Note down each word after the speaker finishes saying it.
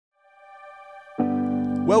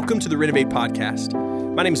Welcome to the Renovate Podcast.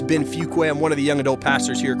 My name is Ben Fuqua. I'm one of the young adult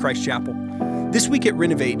pastors here at Christ Chapel. This week at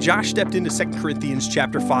Renovate, Josh stepped into 2 Corinthians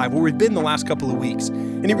chapter 5, where we've been the last couple of weeks,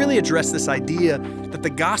 and he really addressed this idea that the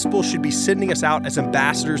gospel should be sending us out as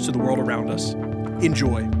ambassadors to the world around us.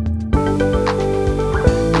 Enjoy.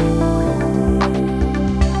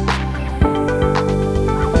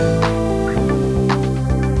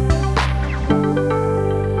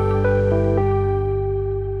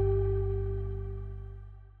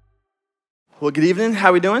 Well, good evening.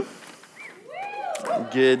 How we doing?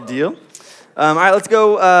 Good deal. All right, let's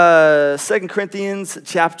go 2 Corinthians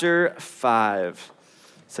chapter 5.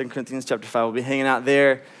 2 Corinthians chapter 5. We'll be hanging out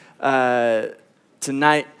there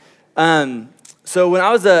tonight. So when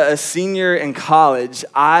I was a senior in college,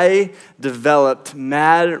 I developed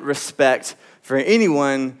mad respect for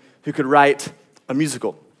anyone who could write a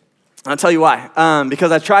musical. I'll tell you why.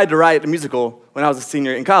 Because I tried to write a musical when I was a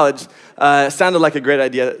senior in college. It sounded like a great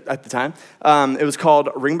idea at the time. It was called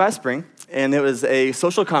Ring by Spring, and it was a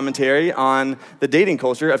social commentary on the dating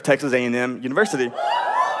culture of Texas A&M University.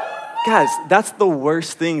 Guys, that's the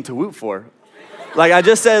worst thing to whoop for. Like I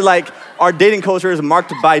just said, our dating culture is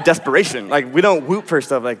marked by desperation. We don't whoop for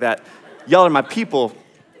stuff like that. Y'all are my people,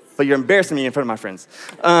 but you're embarrassing me in front of my friends.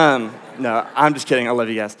 No, I'm just kidding. I love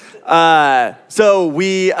you guys. So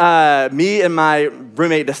me and my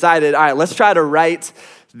roommate decided, all right, let's try to write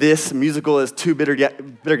this musical as two bitter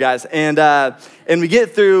guys. And we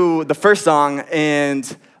get through the first song, and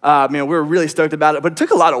we were really stoked about it. But it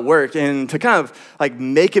took a lot of work, and to kind of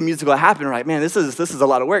make a musical happen, right? Man, this is a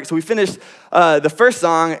lot of work. So we finished the first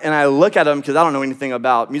song, and I look at him because I don't know anything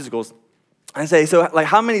about musicals. I say, so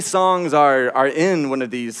how many songs are in one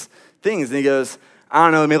of these things? And he goes, I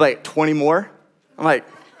don't know, maybe 20 more. I'm like,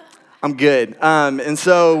 I'm good. And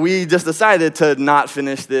so we just decided to not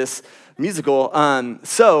finish this musical.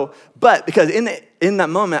 But because in that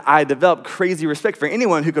moment, I developed crazy respect for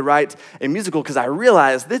anyone who could write a musical, because I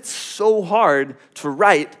realized it's so hard to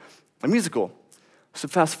write a musical. So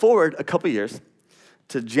fast forward a couple years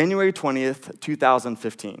to January 20th,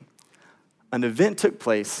 2015. An event took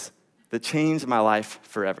place that changed my life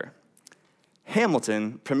forever.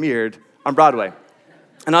 Hamilton premiered on Broadway.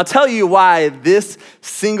 And I'll tell you why this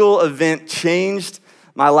single event changed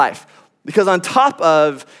my life. Because on top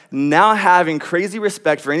of now having crazy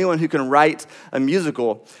respect for anyone who can write a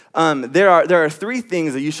musical, there are three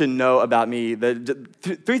things that you should know about me,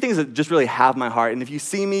 three things that just really have my heart. And if you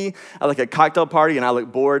see me at a cocktail party and I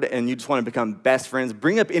look bored and you just want to become best friends,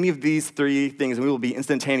 bring up any of these three things and we will be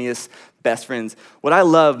instantaneous best friends. What I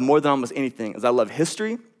love more than almost anything is I love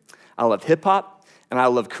history, I love hip hop, and I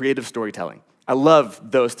love creative storytelling. I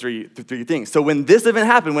love those three things. So when this event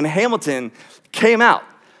happened, when Hamilton came out,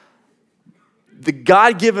 the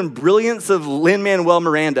God-given brilliance of Lin-Manuel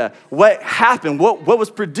Miranda, what happened, what was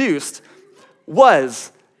produced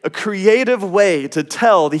was a creative way to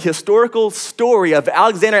tell the historical story of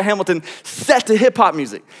Alexander Hamilton set to hip-hop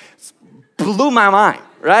music. Blew my mind,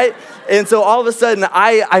 right? And so all of a sudden,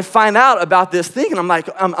 I find out about this thing, and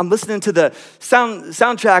I'm listening to the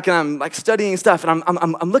soundtrack, and I'm studying stuff, and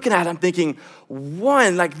I'm looking at it, I'm thinking,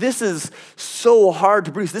 this is so hard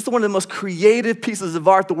to produce. This is one of the most creative pieces of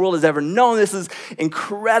art the world has ever known. This is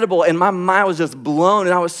incredible, and my mind was just blown,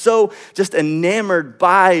 and I was so just enamored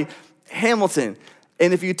by Hamilton.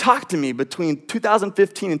 And if you talk to me between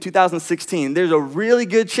 2015 and 2016, there's a really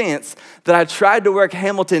good chance that I tried to work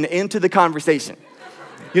Hamilton into the conversation.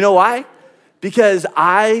 You know why? Because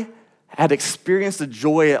I had experienced a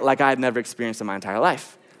joy like I had never experienced in my entire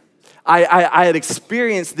life. I had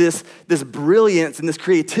experienced this brilliance and this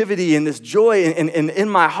creativity and this joy, and in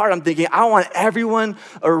my heart I'm thinking, I want everyone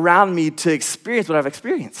around me to experience what I've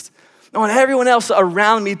experienced. I want everyone else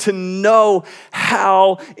around me to know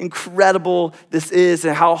how incredible this is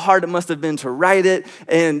and how hard it must have been to write it.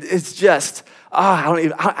 And it's just, I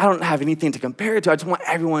don't have anything to compare it to. I just want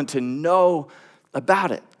everyone to know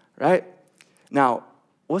about it, right? Now,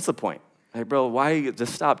 what's the point? Hey, bro, why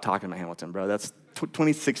just stop talking about Hamilton, bro? That's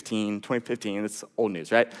 2016, 2015, it's old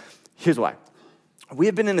news, right? Here's why. We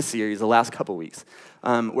have been in a series the last couple weeks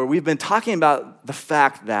where we've been talking about the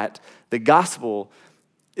fact that the gospel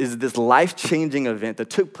is this life-changing event that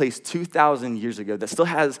took place 2,000 years ago that still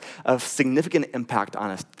has a significant impact on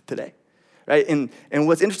us today, right? And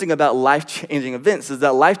what's interesting about life-changing events is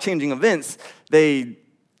that life-changing events, they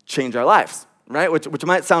change our lives, right? Which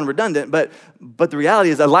might sound redundant, but the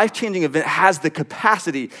reality is a life-changing event has the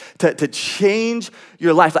capacity to change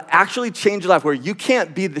your life, to actually change your life where you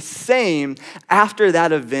can't be the same after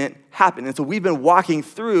that event happened. And so we've been walking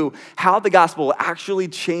through how the gospel actually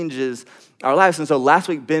changes our lives. And so last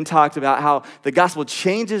week, Ben talked about how the gospel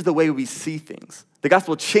changes the way we see things, The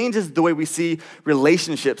gospel changes the way we see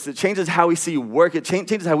relationships. It changes how we see work. It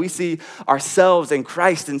changes how we see ourselves and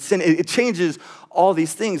Christ and sin. It changes all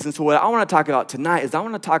these things. And so what I want to talk about tonight is I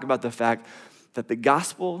want to talk about the fact that the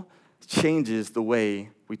gospel changes the way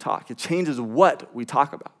we talk. It changes what we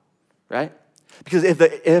talk about, right? Because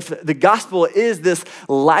if the gospel is this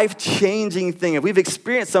life-changing thing, if we've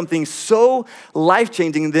experienced something so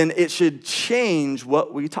life-changing, then it should change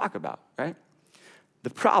what we talk about, right? The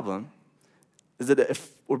problem is that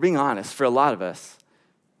if we're being honest, for a lot of us,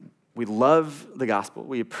 we love the gospel,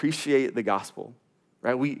 we appreciate the gospel,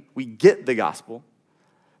 right? We get the gospel,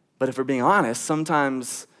 but if we're being honest,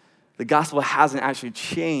 sometimes the gospel hasn't actually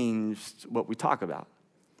changed what we talk about.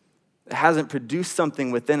 It hasn't produced something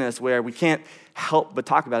within us where we can't help but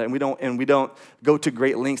talk about it, and we don't go to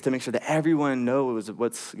great lengths to make sure that everyone knows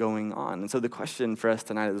what's going on. And so the question for us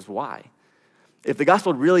tonight is why? If the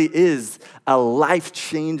gospel really is a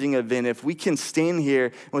life-changing event, if we can stand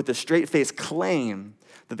here with a straight face claim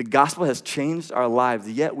that the gospel has changed our lives,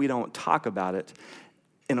 yet we don't talk about it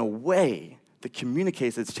in a way that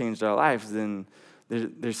communicates it's changed our lives, then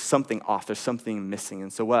there's something off, there's something missing.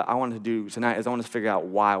 And so what I want to do tonight is I want to figure out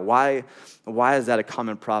why. Why is that a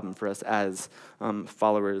common problem for us as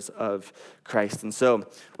followers of Christ? And so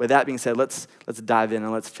with that being said, let's dive in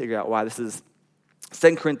and let's figure out why. This is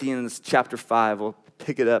 2 Corinthians chapter 5. We'll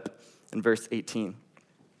pick it up in verse 18.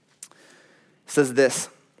 It says this,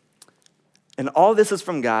 "And all this is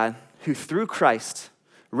from God, who through Christ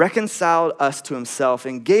reconciled us to himself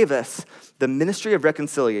and gave us the ministry of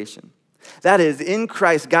reconciliation. That is, in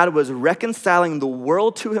Christ, God was reconciling the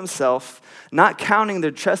world to himself, not counting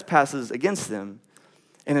their trespasses against them,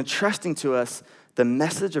 and entrusting to us the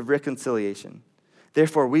message of reconciliation.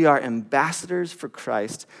 Therefore, we are ambassadors for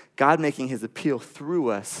Christ, God making his appeal through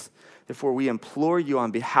us. Therefore, we implore you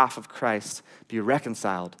on behalf of Christ, be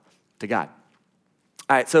reconciled to God."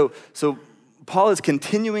 All right, so Paul is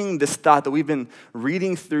continuing this thought that we've been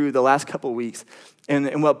reading through the last couple of weeks.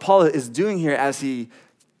 And what Paul is doing here as he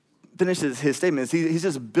finishes his statement is he's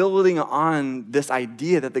just building on this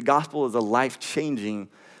idea that the gospel is a life-changing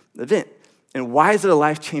event. And why is it a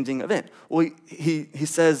life-changing event? Well, he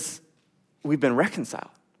says we've been reconciled,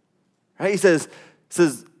 right? He says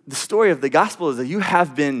the story of the gospel is that you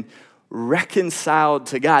have been reconciled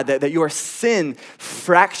to God, that your sin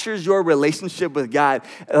fractures your relationship with God.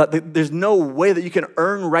 There's no way that you can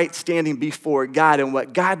earn right standing before God. And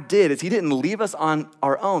what God did is he didn't leave us on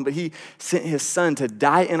our own, but he sent his son to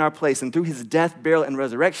die in our place. And through his death, burial, and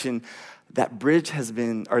resurrection, that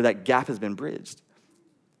gap has been bridged.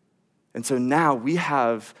 And so now we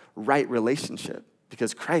have right relationship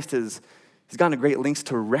because Christ he's gone to great lengths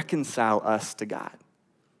to reconcile us to God.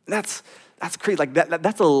 And that's crazy. Like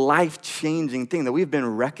that's a life-changing thing, that we've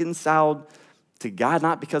been reconciled to God,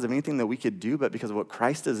 not because of anything that we could do, but because of what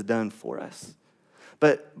Christ has done for us.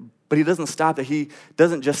 But he doesn't stop there. He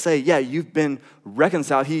doesn't just say, yeah, you've been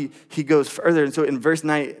reconciled. He goes further. And so in verse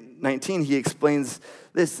 19, he explains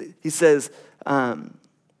this. He says, lost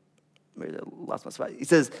my spot. He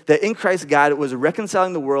says that in Christ, God was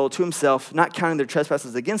reconciling the world to himself, not counting their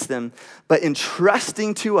trespasses against them, but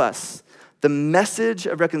entrusting to us the message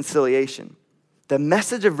of reconciliation. The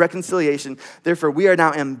message of reconciliation. Therefore, we are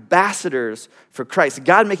now ambassadors for Christ.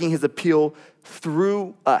 God making his appeal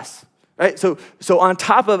through us. Right? So on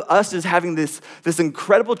top of us just having this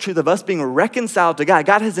incredible truth of us being reconciled to God,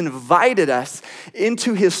 God has invited us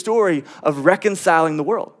into his story of reconciling the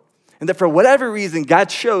world. And that for whatever reason, God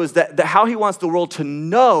chose that how he wants the world to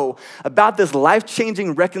know about this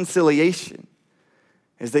life-changing reconciliation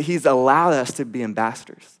is that he's allowed us to be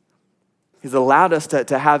ambassadors. He's allowed us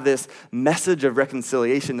to have this message of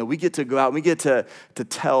reconciliation that we get to go out and we get to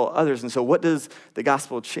tell others. And so what does the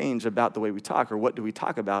gospel change about the way we talk, or what do we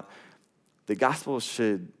talk about? The gospel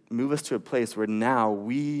should move us to a place where now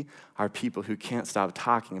we are people who can't stop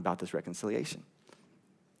talking about this reconciliation.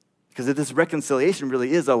 Because if this reconciliation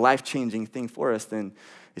really is a life-changing thing for us, then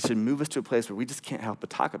it should move us to a place where we just can't help but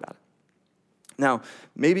talk about it. Now,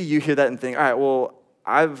 maybe you hear that and think, all right, well,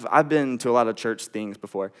 I've been to a lot of church things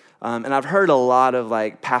before, and I've heard a lot of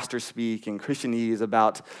like pastors speak and Christianese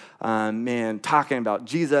about, talking about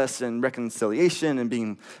Jesus and reconciliation and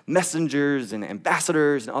being messengers and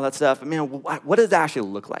ambassadors and all that stuff. And what does that actually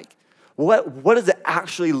look like? What does it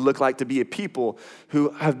actually look like to be a people who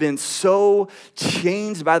have been so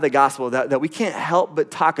changed by the gospel that we can't help but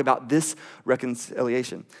talk about this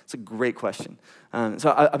reconciliation? It's a great question.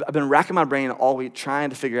 So I've been racking my brain all week trying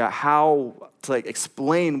to figure out how to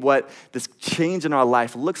explain what this change in our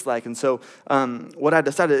life looks like. And so what I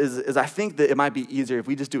decided is I think that it might be easier if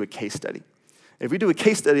we just do a case study. if we do a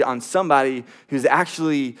case study on somebody who's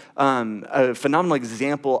actually a phenomenal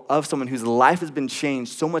example of someone whose life has been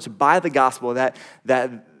changed so much by the gospel that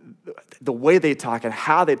the way they talk and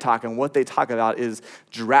how they talk and what they talk about is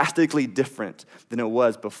drastically different than it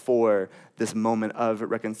was before this moment of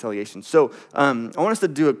reconciliation. So I want us to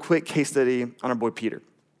do a quick case study on our boy Peter.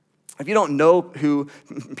 If you don't know who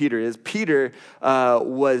Peter is, Peter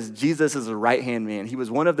was Jesus' right-hand man. He was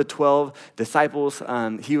one of the 12 disciples.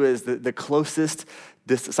 He was the closest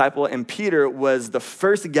disciple, and Peter was the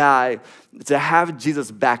first guy to have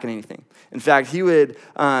Jesus back in anything. In fact, he would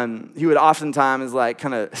oftentimes like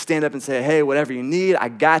kind of stand up and say, hey, whatever you need, I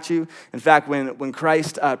got you. In fact, when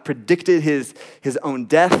Christ predicted his own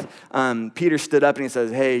death, Peter stood up and he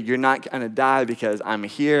says, hey, you're not going to die because I'm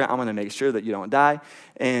here. I'm going to make sure that you don't die.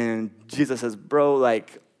 And Jesus says, bro,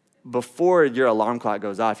 like before your alarm clock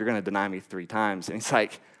goes off, you're going to deny me 3 times. And he's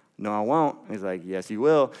like, no, I won't. And he's like, yes, you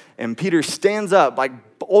will. And Peter stands up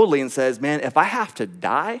like boldly and says, man, if I have to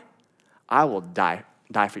die, I will die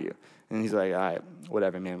for you. And he's like, all right,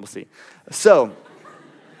 whatever, man, we'll see. So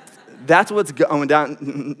that's what's going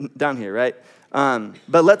down here, right?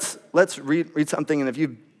 But let's read something. And if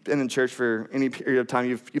you've been in church for any period of time,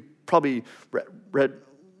 you've probably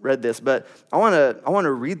read this. But I want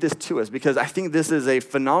to read this to us because I think this is a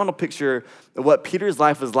phenomenal picture of what Peter's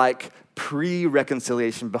life was like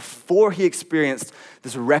pre-reconciliation, before he experienced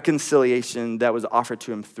this reconciliation that was offered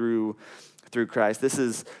to him through Christ. This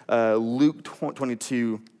is Luke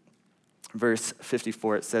 22. Verse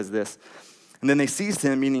 54, it says this, and then they seized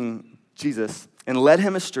him, meaning Jesus, and led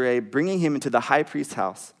him astray, bringing him into the high priest's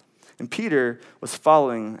house. And Peter was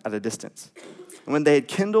following at a distance. And when they had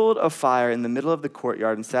kindled a fire in the middle of the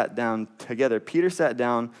courtyard and sat down together, Peter sat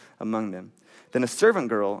down among them. Then a servant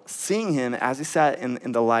girl, seeing him as he sat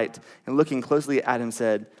in the light and looking closely at him,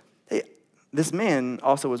 said, hey, this man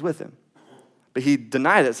also was with him. But he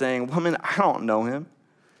denied it, saying, woman, I don't know him.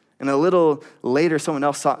 And a little later, someone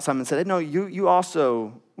else saw him and said, no, you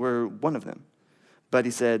also were one of them. But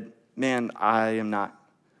he said, man, I am not.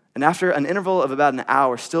 And after an interval of about an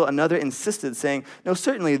hour, still another insisted, saying, no,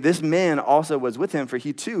 certainly this man also was with him, for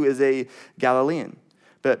he too is a Galilean.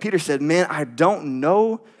 But Peter said, man, I don't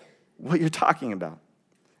know what you're talking about.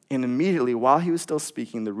 And immediately, while he was still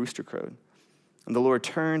speaking, the rooster crowed. And the Lord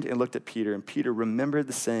turned and looked at Peter, and Peter remembered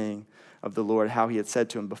the saying of the Lord, how he had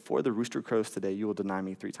said to him, before the rooster crows today, you will deny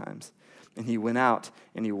me 3 times. And he went out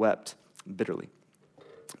and he wept bitterly.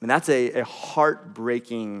 And that's a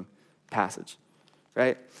heartbreaking passage,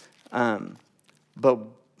 right? But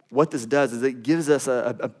what this does is it gives us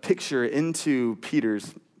a picture into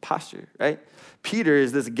Peter's posture, right? Peter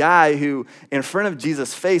is this guy who, in front of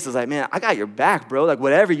Jesus' face, is like, man, I got your back, bro. Like,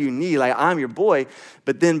 whatever you need, like, I'm your boy.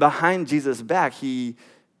 But then behind Jesus' back, he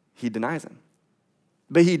denies him.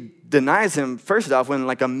 But he denies him, first off, when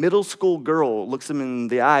like a middle school girl looks him in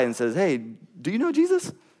the eye and says, hey, do you know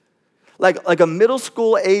Jesus? Like a middle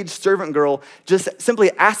school age servant girl just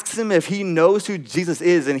simply asks him if he knows who Jesus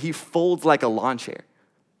is, and he folds like a lawn chair,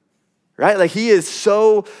 right? Like he is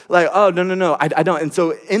so like, oh, no, I don't. And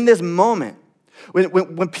so in this moment,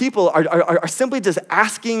 when people are simply just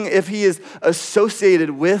asking if he is associated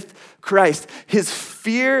with Christ, his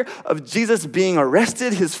fear of Jesus being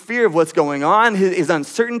arrested, his fear of what's going on, his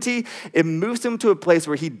uncertainty, it moves him to a place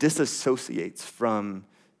where he disassociates from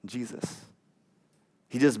Jesus.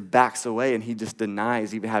 He just backs away and he just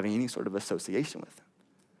denies even having any sort of association with him.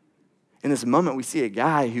 In this moment, we see a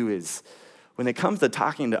guy who is, when it comes to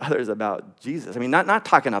talking to others about Jesus, I mean, not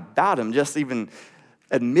talking about him, just even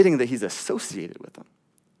admitting that he's associated with them.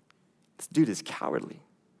 This dude is cowardly.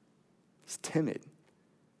 He's timid.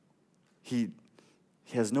 He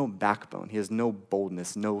has no backbone. He has no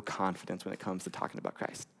boldness, no confidence when it comes to talking about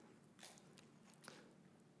Christ.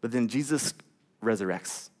 But then Jesus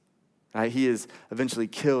resurrects. Right? He is eventually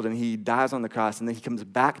killed and he dies on the cross, and then he comes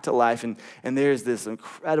back to life. And there's this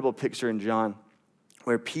incredible picture in John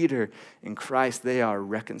where Peter and Christ, they are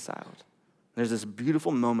reconciled. There's this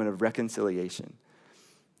beautiful moment of reconciliation.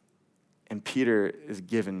 And Peter is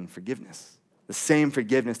given forgiveness, the same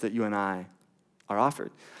forgiveness that you and I are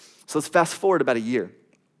offered. So let's fast forward about a year.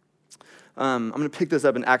 I'm going to pick this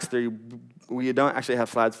up in Acts 3. We don't actually have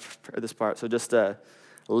slides for this part, so just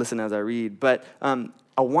listen as I read. But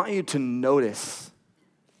I want you to notice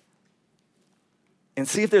and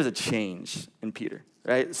see if there's a change in Peter,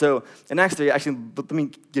 right? So in Acts 3, actually, let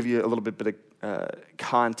me give you a little bit of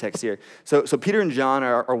context here. So Peter and John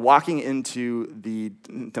are walking into the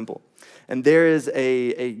temple. And there is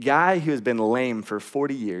a guy who has been lame for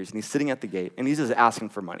 40 years, and he's sitting at the gate, and he's just asking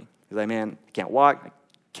for money. He's like, man, I can't walk.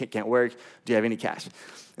 can't work. Do you have any cash?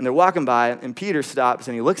 And they're walking by, and Peter stops,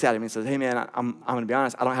 and he looks at him and says, hey, man, I'm going to be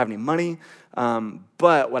honest. I don't have any money,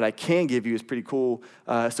 but what I can give you is pretty cool.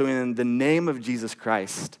 So in the name of Jesus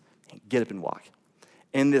Christ, get up and walk.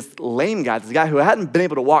 And this lame guy, this guy who hadn't been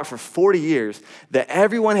able to walk for 40 years, that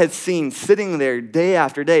everyone had seen sitting there day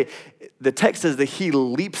after day, the text says that he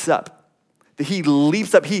leaps up. He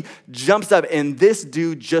jumps up, and this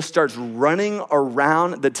dude just starts running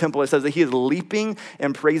around the temple. It says that he is leaping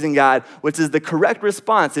and praising God, which is the correct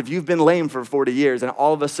response if you've been lame for 40 years and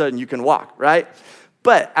all of a sudden you can walk, right?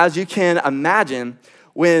 But as you can imagine,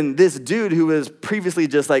 when this dude who was previously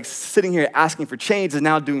just like sitting here asking for change is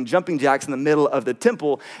now doing jumping jacks in the middle of the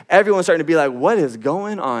temple, everyone's starting to be like, what is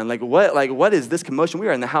going on? What is this commotion? We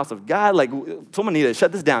are in the house of God. Like, someone need to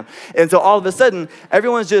shut this down. And so all of a sudden,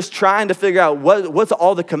 everyone's just trying to figure out what's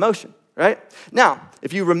all the commotion, right? Now,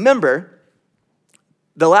 if you remember,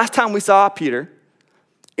 the last time we saw Peter,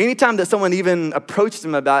 anytime that someone even approached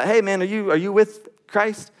him about, hey man, are you with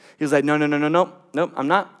Christ? He was like, no, I'm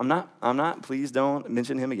not. Please don't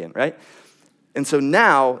mention him again, right? And so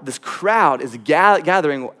now this crowd is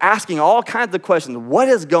gathering, asking all kinds of questions. What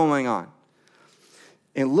is going on?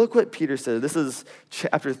 And look what Peter said. This is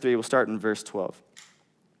chapter 3. We'll start in verse 12.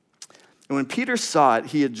 And when Peter saw it,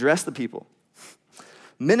 he addressed the people.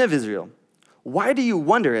 Men of Israel, why do you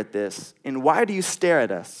wonder at this? And why do you stare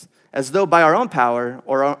at us as though by our own power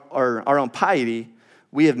or our own piety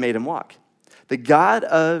we have made him walk? The God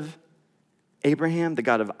of Abraham, the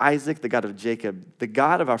God of Isaac, the God of Jacob, the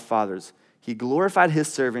God of our fathers, he glorified his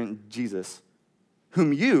servant Jesus,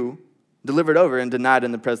 whom you delivered over and denied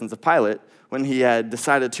in the presence of Pilate when he had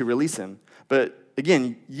decided to release him. But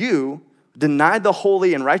again, you denied the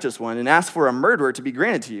holy and righteous one and asked for a murderer to be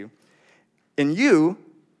granted to you. And you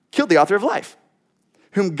killed the author of life,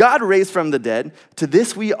 whom God raised from the dead. To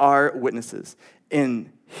this we are witnesses.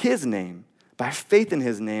 In his name, by faith in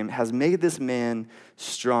his name, has made this man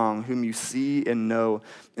strong, whom you see and know.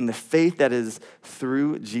 And the faith that is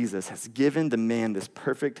through Jesus has given the man this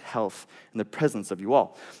perfect health in the presence of you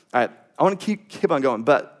all. All right, I want to keep on going,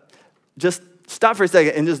 but just stop for a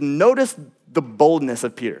second and just notice the boldness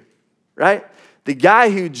of Peter, right? The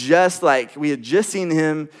guy who we had just seen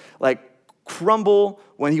him crumble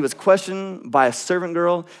when he was questioned by a servant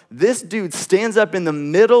girl. This dude stands up in the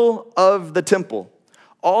middle of the temple.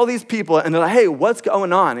 All these people, and they're like, hey, what's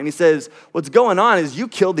going on? And he says, what's going on is you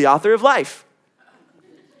killed the author of life.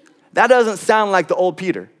 That doesn't sound like the old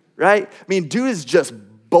Peter, right? I mean, dude is just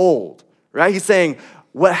bold, right? He's saying,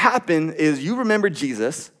 what happened is you remember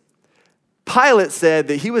Jesus. Pilate said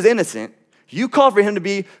that he was innocent. You called for him to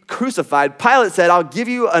be crucified. Pilate said, I'll give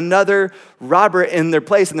you another robber in their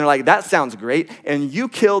place. And they're like, that sounds great. And you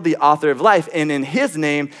killed the author of life. And in his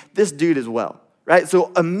name, this dude is well. Right?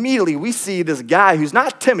 So immediately we see this guy who's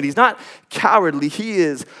not timid, he's not cowardly, he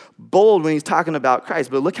is bold when he's talking about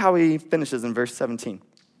Christ. But look how he finishes in verse 17.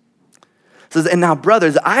 It says, and now,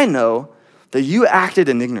 brothers, I know that you acted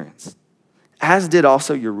in ignorance, as did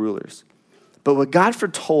also your rulers. But what God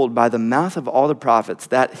foretold by the mouth of all the prophets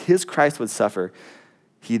that his Christ would suffer,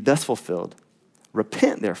 he thus fulfilled.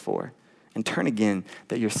 Repent, therefore, and turn again,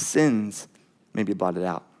 that your sins may be blotted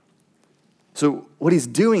out. So what he's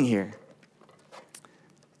doing here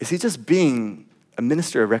is he's just being a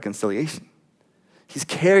minister of reconciliation. He's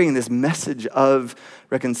carrying this message of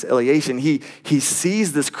reconciliation. He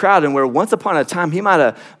sees this crowd, and where once upon a time he might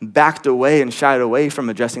have backed away and shied away from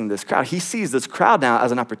addressing this crowd, he sees this crowd now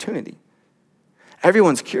as an opportunity.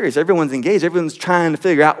 Everyone's curious, everyone's engaged, everyone's trying to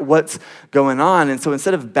figure out what's going on. And so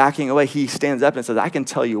instead of backing away, he stands up and says, I can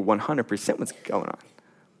tell you 100% what's going on.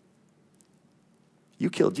 You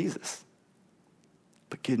killed Jesus.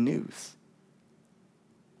 But good news.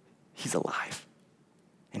 He's alive,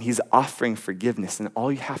 and he's offering forgiveness, and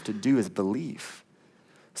all you have to do is believe.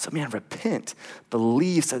 So man, repent,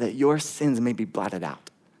 believe so that your sins may be blotted out.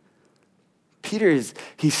 Peter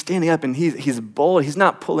he's standing up, and he's bold. He's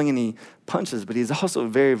not pulling any punches, but he's also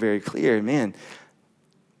very, very clear. Man,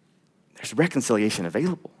 there's reconciliation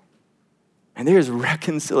available, and there's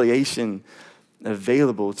reconciliation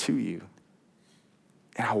available to you.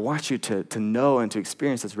 And I want you to know and to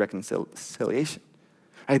experience this reconciliation.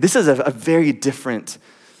 Right, this is a very different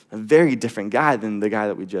guy than the guy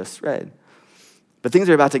that we just read. But things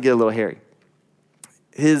are about to get a little hairy.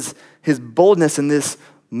 His boldness in this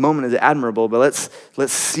moment is admirable, but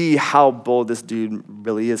let's see how bold this dude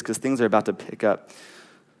really is, because things are about to pick up.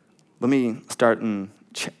 Let me start in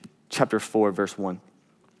chapter 4, verse 1.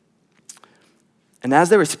 And as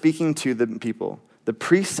they were speaking to the people, the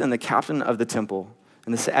priests and the captain of the temple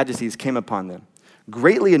and the Sadducees came upon them,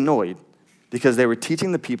 greatly annoyed, because they were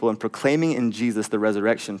teaching the people and proclaiming in Jesus the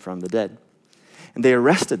resurrection from the dead. And they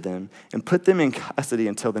arrested them and put them in custody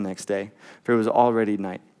until the next day, for it was already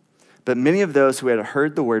night. But many of those who had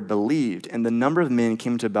heard the word believed, and the number of men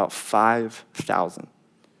came to about 5,000.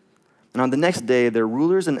 And on the next day, their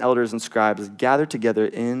rulers and elders and scribes gathered together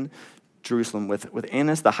in Jerusalem with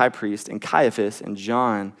Annas the high priest, and Caiaphas, and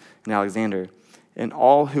John, and Alexander, and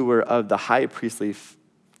all who were of the high priestly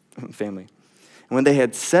family. And when they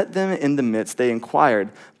had set them in the midst, they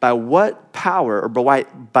inquired, by what power or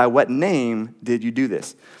by what name did you do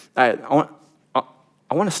this? All right,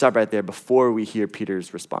 I want to stop right there before we hear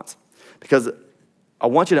Peter's response, because I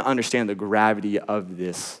want you to understand the gravity of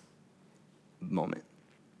this moment.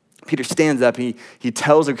 Peter stands up, he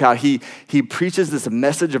tells the crowd, he preaches this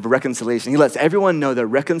message of reconciliation. He lets everyone know that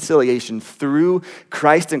reconciliation through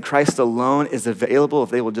Christ and Christ alone is available if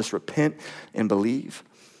they will just repent and believe.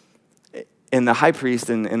 And the high priest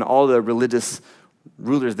and all the religious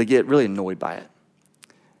rulers, they get really annoyed by it.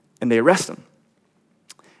 And they arrest him.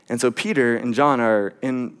 And so Peter and John are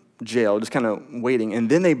in jail, just kind of waiting. And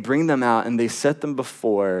then they bring them out and they set them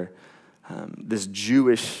before this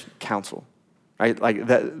Jewish council, right? Like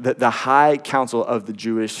the high council of the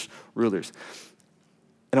Jewish rulers.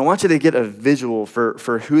 And I want you to get a visual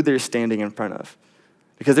for who they're standing in front of.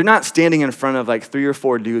 Because they're not standing in front of like 3 or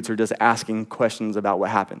 4 dudes who are just asking questions about what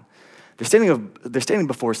happened. They're standing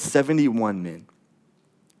before 71 men,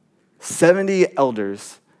 70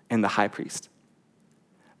 elders, and the high priest.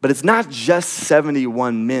 But it's not just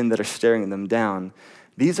 71 men that are staring them down.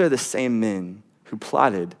 These are the same men who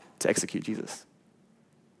plotted to execute Jesus.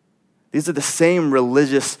 These are the same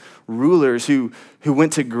religious rulers who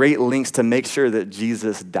went to great lengths to make sure that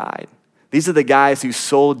Jesus died. These are the guys who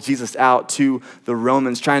sold Jesus out to the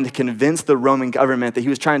Romans, trying to convince the Roman government that he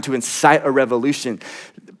was trying to incite a revolution.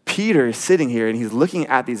 Peter is sitting here and he's looking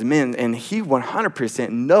at these men and he 100%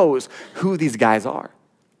 knows who these guys are.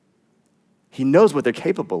 He knows what they're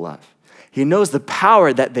capable of. He knows the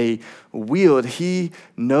power that they wield. He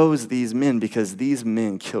knows these men because these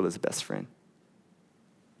men killed his best friend.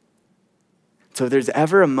 So if there's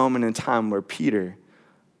ever a moment in time where Peter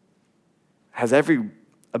has every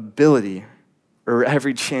ability or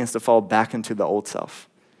every chance to fall back into the old self,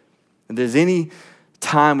 if there's any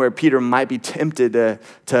time where Peter might be tempted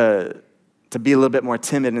to be a little bit more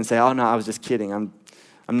timid and say, oh no, I was just kidding.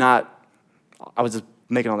 I was just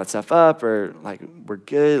making all that stuff up, or like, we're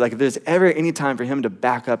good. Like if there's ever any time for him to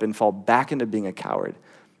back up and fall back into being a coward,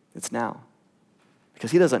 it's now.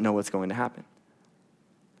 Because he doesn't know what's going to happen.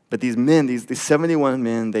 But these men, these 71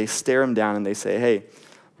 men, they stare him down and they say, hey,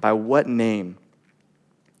 by what name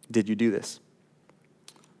did you do this?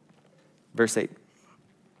 Verse 8.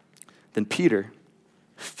 Then Peter,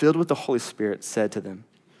 filled with the Holy Spirit, said to them,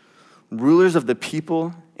 rulers of the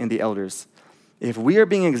people and the elders, if we are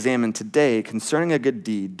being examined today concerning a good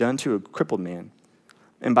deed done to a crippled man,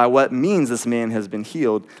 and by what means this man has been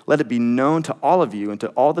healed, let it be known to all of you and to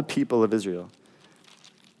all the people of Israel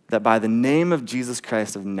that by the name of Jesus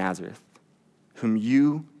Christ of Nazareth, whom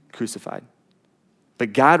you crucified,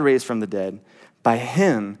 but God raised from the dead, by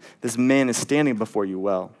him this man is standing before you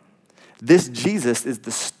well. This Jesus is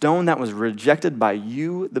the stone that was rejected by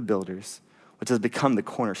you, the builders, which has become the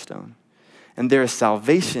cornerstone. And there is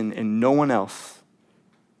salvation in no one else,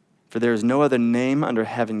 for there is no other name under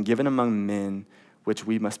heaven given among men which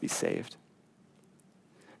we must be saved.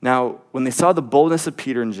 Now, when they saw the boldness of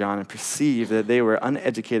Peter and John and perceived that they were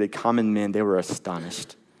uneducated common men, they were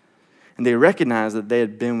astonished. And they recognized that they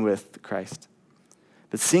had been with Christ.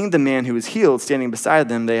 But seeing the man who was healed standing beside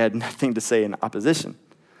them, they had nothing to say in opposition.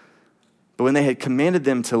 But when they had commanded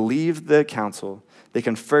them to leave the council, they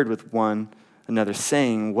conferred with one another,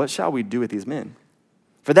 saying, what shall we do with these men?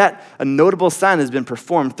 For that a notable sign has been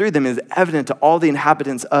performed through them is evident to all the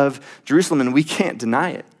inhabitants of Jerusalem, and we can't deny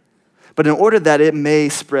it. But in order that it may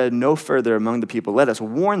spread no further among the people, let us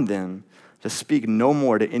warn them to speak no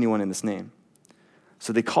more to anyone in this name.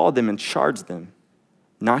 So they called them and charged them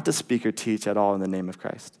not to speak or teach at all in the name of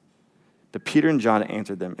Christ. But Peter and John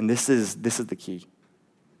answered them, and this is the key.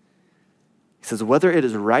 He says, whether it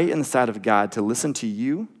is right in the sight of God to listen to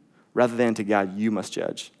you rather than to God, you must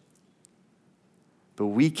judge. But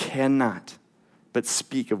we cannot but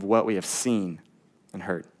speak of what we have seen and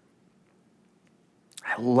heard.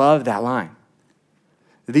 I love that line.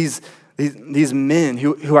 These men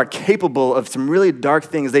who are capable of some really dark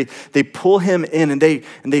things, they pull him in and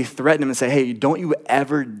they threaten him and say, hey, don't you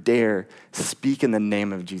ever dare speak in the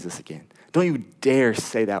name of Jesus again. Don't you dare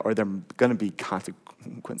say that, or there are going to be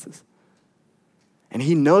consequences. And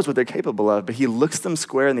he knows what they're capable of, but he looks them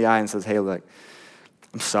square in the eye and says, hey, look,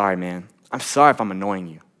 I'm sorry, man. I'm sorry if I'm annoying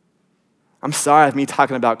you. I'm sorry if me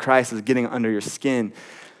talking about Christ is getting under your skin,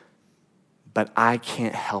 but I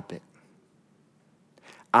can't help it.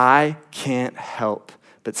 I can't help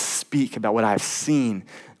but speak about what I've seen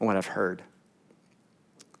and what I've heard.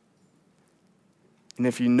 And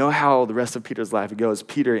if you know how the rest of Peter's life goes,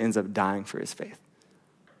 Peter ends up dying for his faith.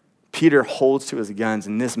 Peter holds to his guns,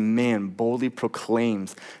 and this man boldly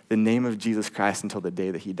proclaims the name of Jesus Christ until the day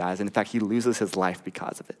that he dies. And in fact, he loses his life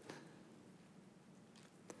because of it.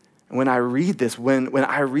 And when I read this, when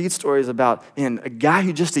I read stories about, man, a guy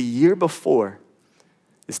who just a year before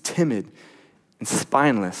is timid and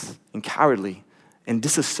spineless and cowardly and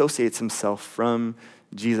disassociates himself from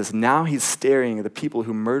Jesus. Now he's staring at the people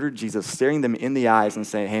who murdered Jesus, staring them in the eyes and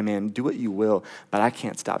saying, hey man, do what you will, but I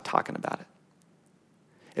can't stop talking about it.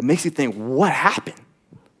 It makes you think, what happened?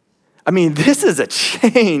 I mean, this is a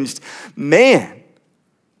changed man.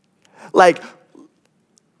 Like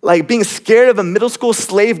being scared of a middle school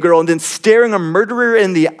slave girl and then staring a murderer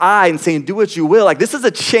in the eye and saying, do what you will. Like, this is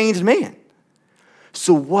a changed man.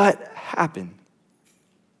 So what happened?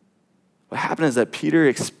 What happened is that Peter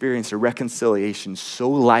experienced a reconciliation so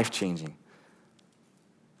life-changing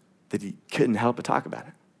that he couldn't help but talk about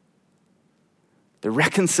it. The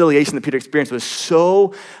reconciliation that Peter experienced was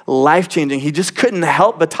so life-changing, he just couldn't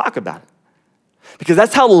help but talk about it. Because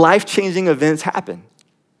that's how life-changing events happen.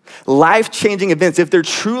 Life-changing events, if they're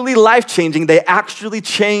truly life-changing, they actually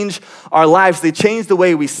change our lives. They change the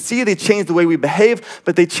way we see, they change the way we behave,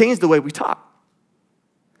 but they change the way we talk.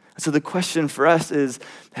 So the question for us is,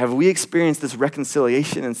 have we experienced this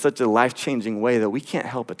reconciliation in such a life-changing way that we can't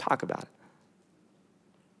help but talk about it?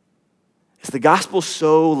 Is the gospel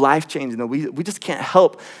so life-changing that we just can't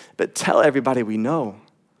help but tell everybody we know?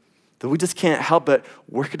 That we just can't help but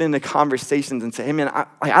work it into conversations and say, hey man,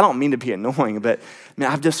 I don't mean to be annoying, but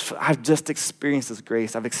man, I've just experienced this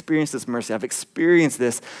grace. I've experienced this mercy. I've experienced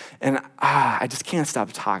this, and I just can't stop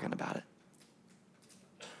talking about it.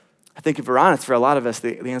 I think if we're honest, for a lot of us,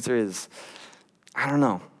 the answer is, I don't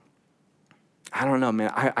know. I don't know,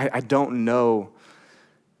 man. I don't know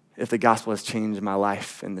if the gospel has changed my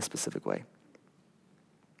life in this specific way.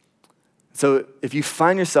 So if you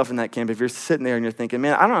find yourself in that camp, if you're sitting there and you're thinking,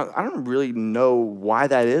 man, I don't really know why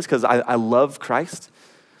that is, because I love Christ.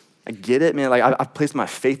 I get it, man. Like I've placed my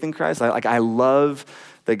faith in Christ. I love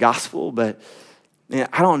the gospel, but man,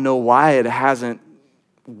 I don't know why it hasn't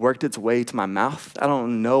worked its way to my mouth. I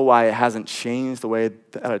don't know why it hasn't changed the way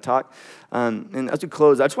that I talk. And as we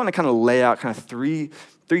close, I just want to kind of lay out kind of three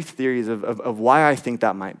theories of why I think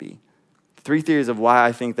that might be. 3 theories of why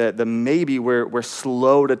I think that maybe we're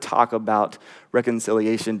slow to talk about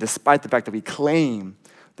reconciliation, despite the fact that we claim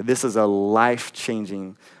that this is a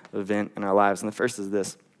life-changing event in our lives. And the first is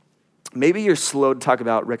this. Maybe you're slow to talk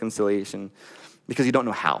about reconciliation because you don't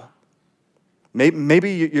know how.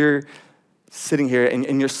 Maybe you're sitting here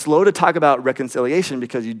and you're slow to talk about reconciliation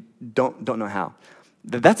because you don't know how.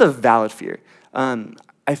 That's a valid fear.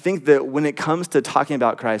 I think that when it comes to talking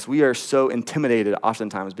about Christ, we are so intimidated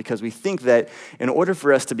oftentimes because we think that in order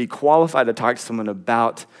for us to be qualified to talk to someone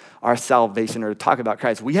about our salvation or to talk about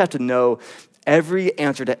Christ, we have to know every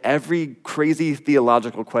answer to every crazy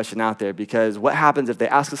theological question out there, because what happens if they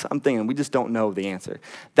ask us something and we just don't know the answer?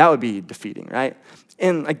 That would be defeating, right?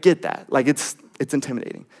 And I get that. Like it's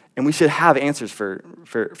intimidating. And we should have answers for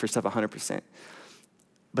stuff 100%.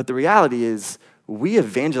 But the reality is, we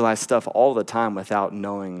evangelize stuff all the time without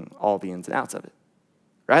knowing all the ins and outs of it,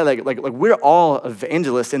 right? Like we're all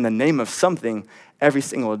evangelists in the name of something every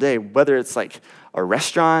single day, whether it's like a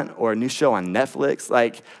restaurant or a new show on Netflix.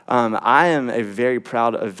 I am a very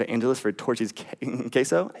proud evangelist for Torchy's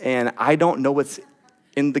Queso, and I don't know what's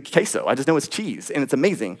in the queso. I just know it's cheese, and it's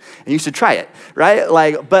amazing, and you should try it, right?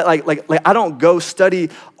 But I don't go study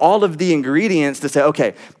all of the ingredients to say,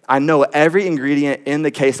 okay, I know every ingredient in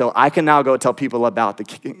the queso. I can now go tell people about the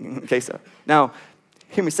queso. Now,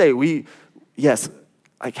 hear me say,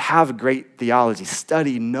 have great theology,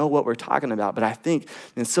 study, know what we're talking about, but I think,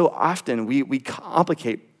 and so often we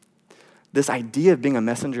complicate this idea of being a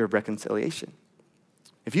messenger of reconciliation.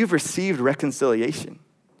 If you've received reconciliation,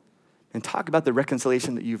 and talk about the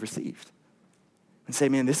reconciliation that you've received. And say,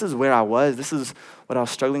 man, this is where I was. This is what I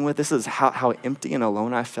was struggling with. This is how empty and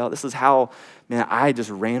alone I felt. This is how, man, I just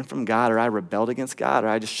ran from God, or I rebelled against God, or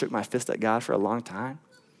I just shook my fist at God for a long time.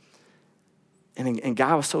 And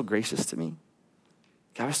God was so gracious to me.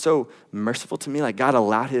 God was so merciful to me. Like, God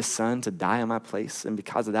allowed his son to die in my place. And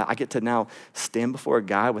because of that, I get to now stand before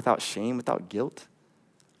God without shame, without guilt.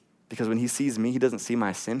 Because when he sees me, he doesn't see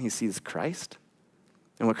my sin. He sees Christ.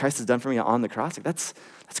 And what Christ has done for me on the cross, that's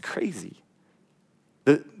crazy.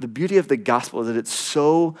 The beauty of the gospel is that it's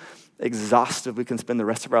so exhaustive. We can spend the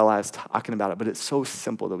rest of our lives talking about it, but it's so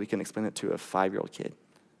simple that we can explain it to a 5-year-old kid.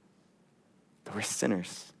 That we're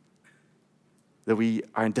sinners. That we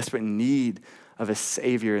are in desperate need of a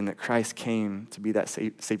Savior, and that Christ came to be that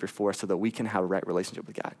Savior for us so that we can have a right relationship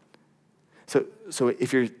with God. So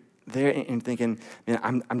if you're there and thinking, man,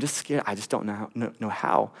 I'm just scared, I just don't know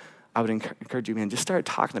how, I would encourage you, man, just start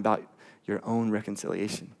talking about your own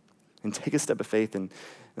reconciliation. And take a step of faith and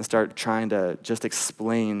start trying to just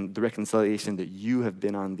explain the reconciliation that you have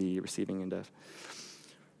been on the receiving end of.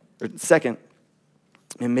 Or second,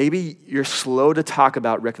 and maybe you're slow to talk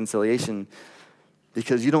about reconciliation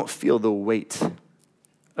because you don't feel the weight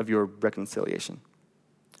of your reconciliation.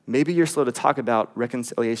 Maybe you're slow to talk about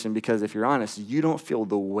reconciliation because, if you're honest, you don't feel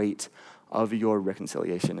the weight of your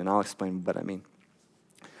reconciliation. And I'll explain what I mean.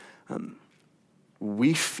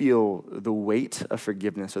 We feel the weight of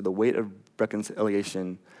forgiveness or the weight of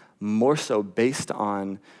reconciliation more so based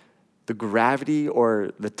on the gravity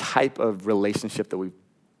or the type of relationship that we've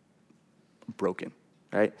broken,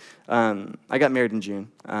 right? I got married in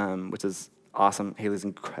June, which is awesome. Haley's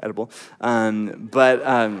incredible. But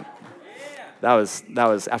that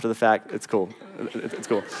was after the fact. It's cool. It's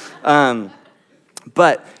cool.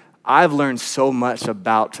 But I've learned so much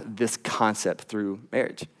about this concept through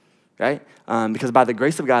marriage. Right? Because by the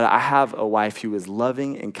grace of God, I have a wife who is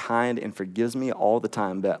loving and kind and forgives me all the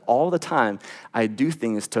time. But all the time, I do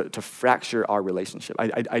things to fracture our relationship.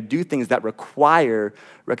 I do things that require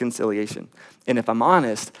reconciliation. And if I'm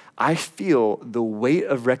honest, I feel the weight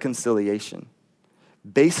of reconciliation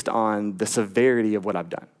based on the severity of what I've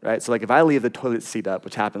done. Right? So like if I leave the toilet seat up,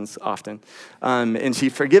 which happens often, and she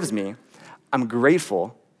forgives me, I'm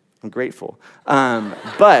grateful.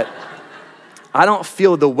 But I don't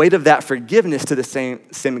feel the weight of that forgiveness to the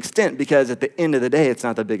same extent, because at the end of the day, it's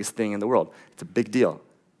not the biggest thing in the world. It's a big deal,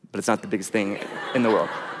 but it's not the biggest thing in the world.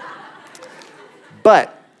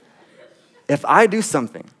 But if I do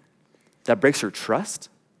something that breaks her trust,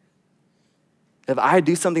 if I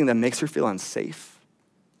do something that makes her feel unsafe,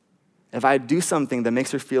 if I do something that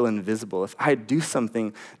makes her feel invisible, if I do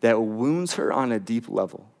something that wounds her on a deep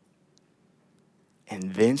level,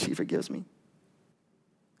 and then she forgives me,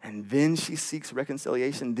 and then she seeks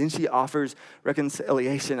reconciliation, then she offers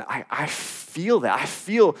reconciliation, I feel that. I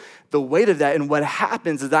feel the weight of that. And what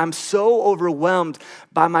happens is I'm so overwhelmed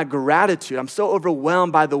by my gratitude. I'm so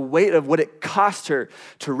overwhelmed by the weight of what it cost her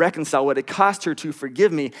to reconcile, what it cost her to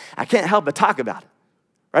forgive me. I can't help but talk about it,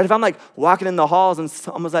 right? If I'm like walking in the halls and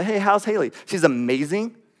someone's like, hey, how's Haley? She's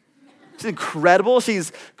amazing. She's incredible.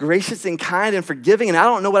 She's gracious and kind and forgiving, and I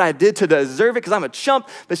don't know what I did to deserve it because I'm a chump,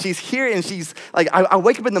 but she's here, and she's like, I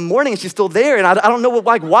wake up in the morning and she's still there, and I don't know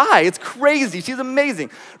why. It's crazy. She's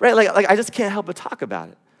amazing, right? Like I just can't help but talk about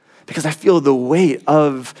it because I feel the weight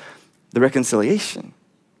of the reconciliation,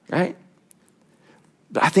 right?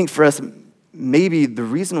 But I think for us, maybe the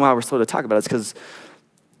reason why we're slow to talk about it is because,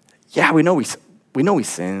 yeah, we know we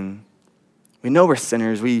sin. We know we're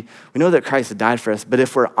sinners. We know that Christ died for us. But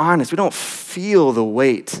if we're honest, we don't feel the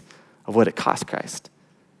weight of what it cost Christ.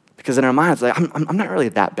 Because in our minds, like, I'm not really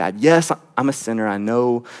that bad. Yes, I'm a sinner. I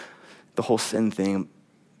know the whole sin thing,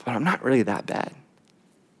 but I'm not really that bad.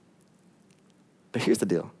 But here's the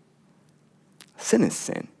deal. Sin is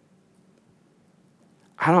sin.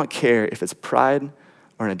 I don't care if it's pride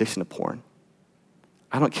or an addiction to porn.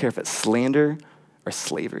 I don't care if it's slander or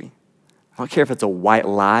slavery. I don't care if it's a white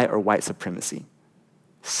lie or white supremacy.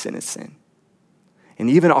 Sin is sin. And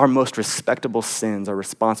even our most respectable sins are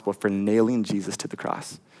responsible for nailing Jesus to the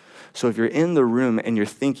cross. So if you're in the room and you're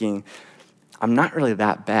thinking, I'm not really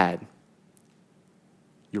that bad,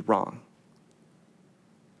 you're wrong.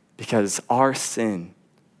 Because our sin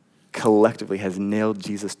collectively has nailed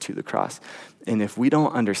Jesus to the cross. And if we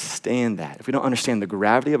don't understand that, if we don't understand the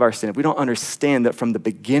gravity of our sin, if we don't understand that from the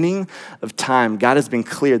beginning of time, God has been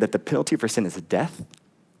clear that the penalty for sin is death,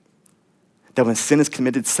 that when sin is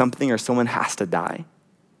committed, something or someone has to die.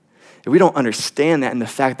 If we don't understand that, and the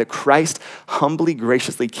fact that Christ humbly,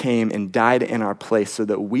 graciously came and died in our place so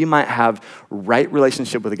that we might have right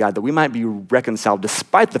relationship with God, that we might be reconciled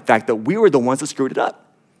despite the fact that we were the ones that screwed it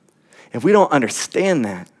up. If we don't understand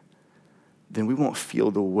that, then we won't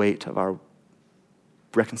feel the weight of our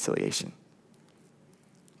reconciliation.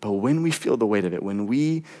 But when we feel the weight of it, when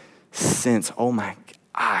we sense, oh my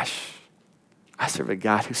gosh, I serve a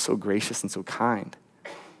God who's so gracious and so kind,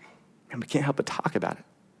 and we can't help but talk about it.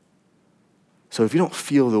 So if you don't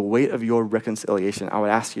feel the weight of your reconciliation, I would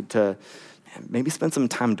ask you to maybe spend some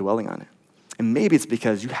time dwelling on it. And maybe it's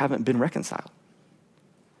because you haven't been reconciled.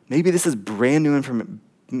 Maybe this is brand new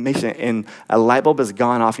transformation and a light bulb has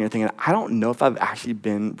gone off and you're thinking, I don't know if I've actually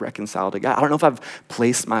been reconciled to God. I don't know if I've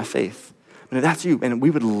placed my faith. And if that's you, and we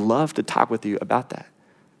would love to talk with you about that.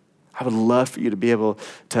 I would love for you to be able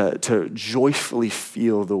to joyfully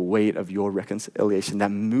feel the weight of your reconciliation that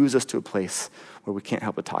moves us to a place where we can't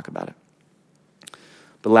help but talk about it.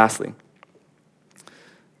 But lastly,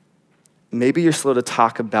 maybe you're slow to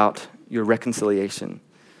talk about your reconciliation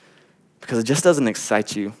because it just doesn't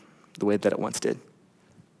excite you the way that it once did.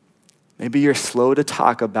 Maybe you're slow to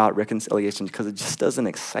talk about reconciliation because it just doesn't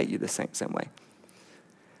excite you the same way.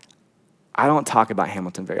 I don't talk about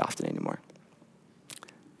Hamilton very often anymore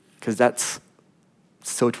because that's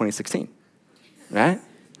so 2016, right?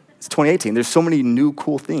 It's 2018. There's so many new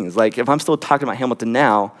cool things. Like if I'm still talking about Hamilton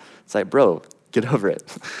now, it's like, bro, get over it.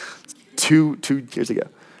 two years ago,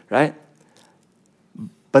 right?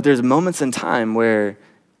 But there's moments in time where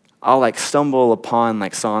I'll like stumble upon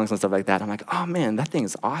like songs and stuff like that. I'm like, oh man, that thing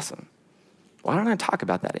is awesome. Why don't I talk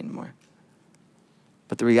about that anymore?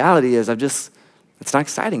 But the reality is it's not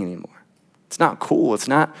exciting anymore. It's not cool. It's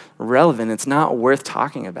not relevant. It's not worth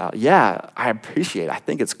talking about. Yeah, I appreciate it. I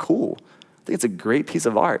think it's cool. I think it's a great piece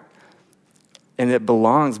of art. And it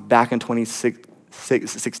belongs back in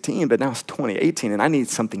 2016, but now it's 2018, and I need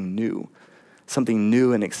something new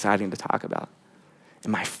and exciting to talk about.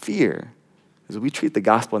 And my fear is we treat the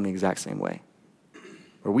gospel in the exact same way,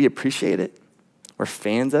 where we appreciate it, we're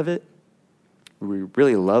fans of it, we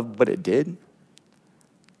really love what it did,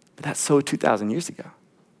 but that's so 2,000 years ago.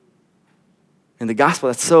 And the gospel,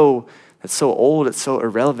 that's so old, it's so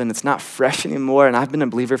irrelevant, it's not fresh anymore, and I've been a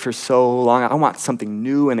believer for so long, I want something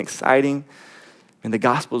new and exciting, and the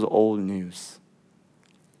gospel is old news.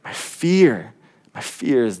 My fear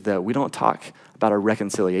is that we don't talk about our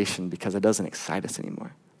reconciliation because it doesn't excite us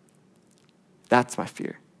anymore. That's my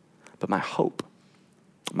fear. But my hope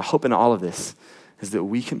in all of this is that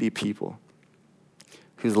we can be people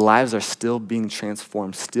whose lives are still being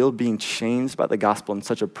transformed, still being changed by the gospel in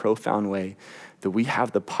such a profound way that we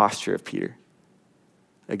have the posture of Peter,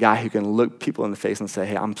 a guy who can look people in the face and say,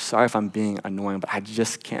 hey, I'm sorry if I'm being annoying, but I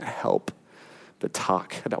just can't help but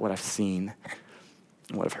talk about what I've seen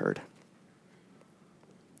and what I've heard.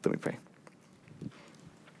 Let me pray.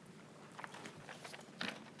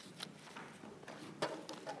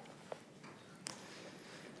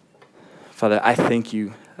 Father, I thank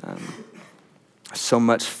you so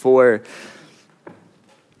much for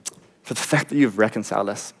the fact that you've reconciled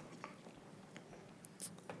us.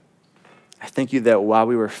 I thank you that while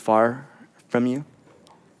we were far from you,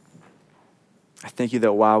 I thank you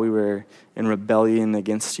that while we were in rebellion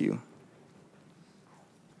against you,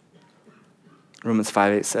 Romans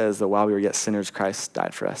 5:8 says that while we were yet sinners, Christ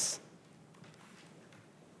died for us.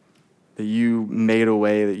 That you made a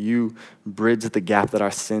way, that you bridged the gap that our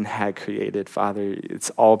sin had created. Father, it's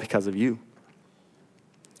all because of you.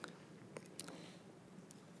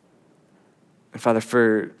 And Father,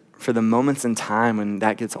 for the moments in time when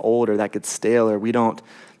that gets old or that gets stale or we don't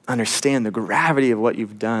understand the gravity of what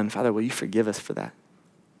you've done, Father, will you forgive us for that?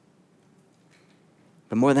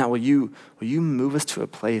 But more than that, will you move us to a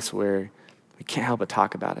place where we can't help but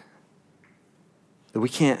talk about it? That we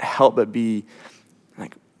can't help but be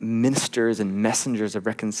like ministers and messengers of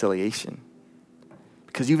reconciliation.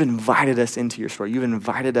 Because you've invited us into your story. You've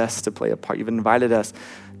invited us to play a part. You've invited us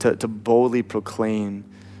to boldly proclaim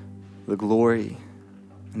the glory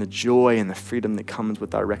and the joy and the freedom that comes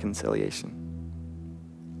with our reconciliation.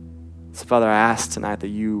 So Father, I ask tonight that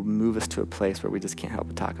you move us to a place where we just can't help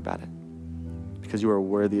but talk about it. Because you are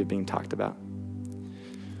worthy of being talked about.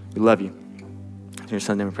 We love you. In your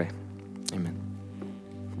son's name we pray. Amen.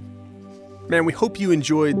 Man, we hope you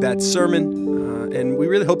enjoyed that sermon, and we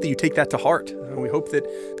really hope that you take that to heart. We hope that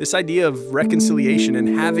this idea of reconciliation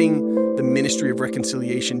and having the ministry of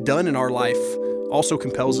reconciliation done in our life also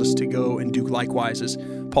compels us to go and do likewise, as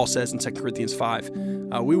Paul says in 2 Corinthians 5.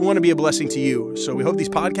 We want to be a blessing to you. So we hope these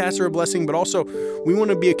podcasts are a blessing, but also we want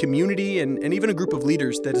to be a community and even a group of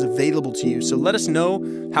leaders that is available to you. So let us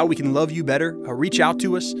know how we can love you better. Reach out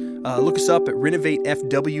to us. Look us up at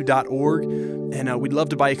renovatefw.org, and we'd love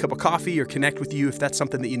to buy you a cup of coffee or connect with you if that's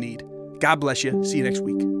something that you need. God bless you. See you next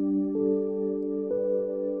week.